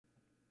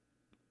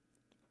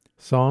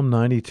Psalm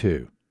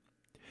 92.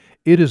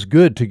 It is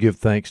good to give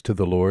thanks to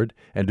the Lord,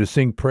 and to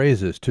sing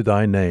praises to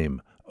thy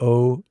name,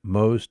 O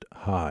Most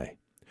High,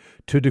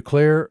 to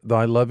declare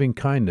thy loving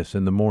kindness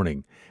in the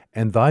morning,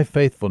 and thy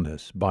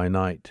faithfulness by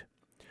night,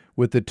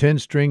 with the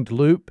 10-stringed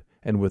lute,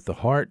 and with the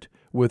harp,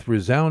 with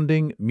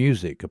resounding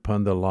music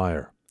upon the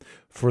lyre.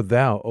 For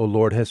thou, O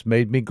Lord, hast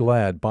made me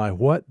glad by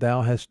what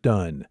thou hast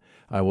done.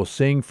 I will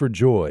sing for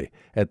joy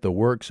at the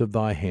works of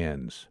thy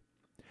hands.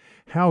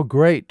 How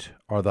great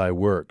are thy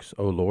works,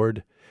 O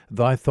Lord!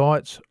 Thy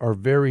thoughts are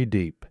very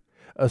deep.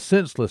 A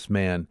senseless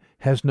man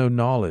has no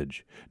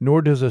knowledge,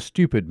 nor does a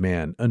stupid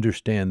man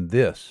understand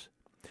this,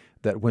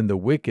 that when the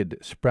wicked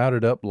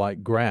sprouted up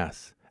like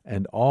grass,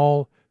 and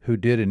all who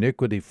did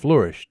iniquity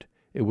flourished,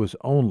 it was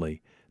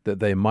only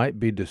that they might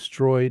be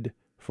destroyed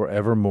for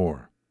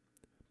evermore.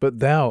 But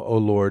thou, O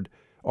Lord,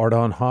 art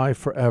on high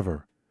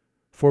forever.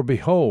 For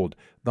behold,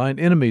 thine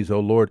enemies, O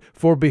Lord,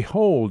 for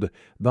behold,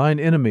 thine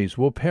enemies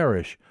will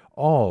perish.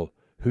 All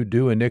who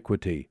do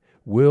iniquity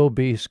will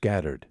be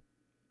scattered.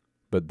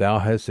 But thou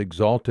hast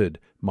exalted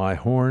my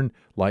horn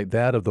like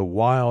that of the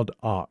wild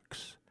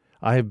ox.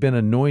 I have been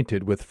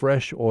anointed with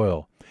fresh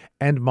oil,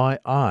 and my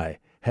eye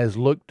has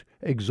looked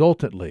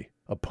exultantly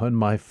upon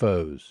my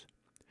foes.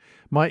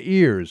 My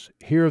ears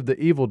hear of the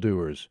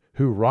evildoers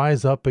who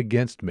rise up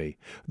against me.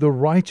 The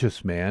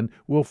righteous man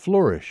will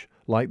flourish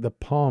like the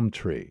palm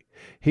tree.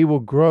 He will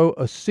grow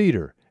a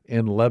cedar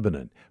in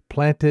Lebanon,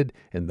 planted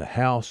in the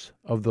house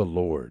of the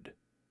Lord.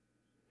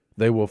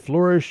 They will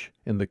flourish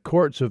in the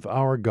courts of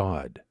our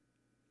God.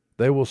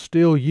 They will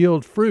still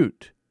yield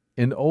fruit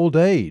in old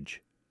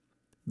age.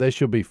 They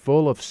shall be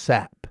full of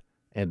sap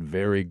and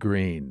very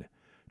green,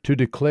 to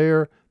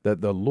declare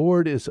that the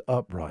Lord is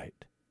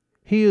upright.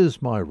 He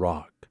is my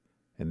rock,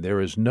 and there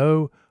is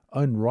no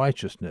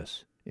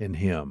unrighteousness in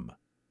him.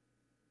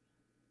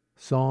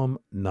 Psalm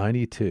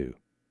 92.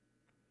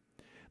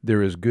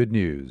 There is good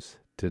news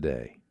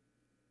today.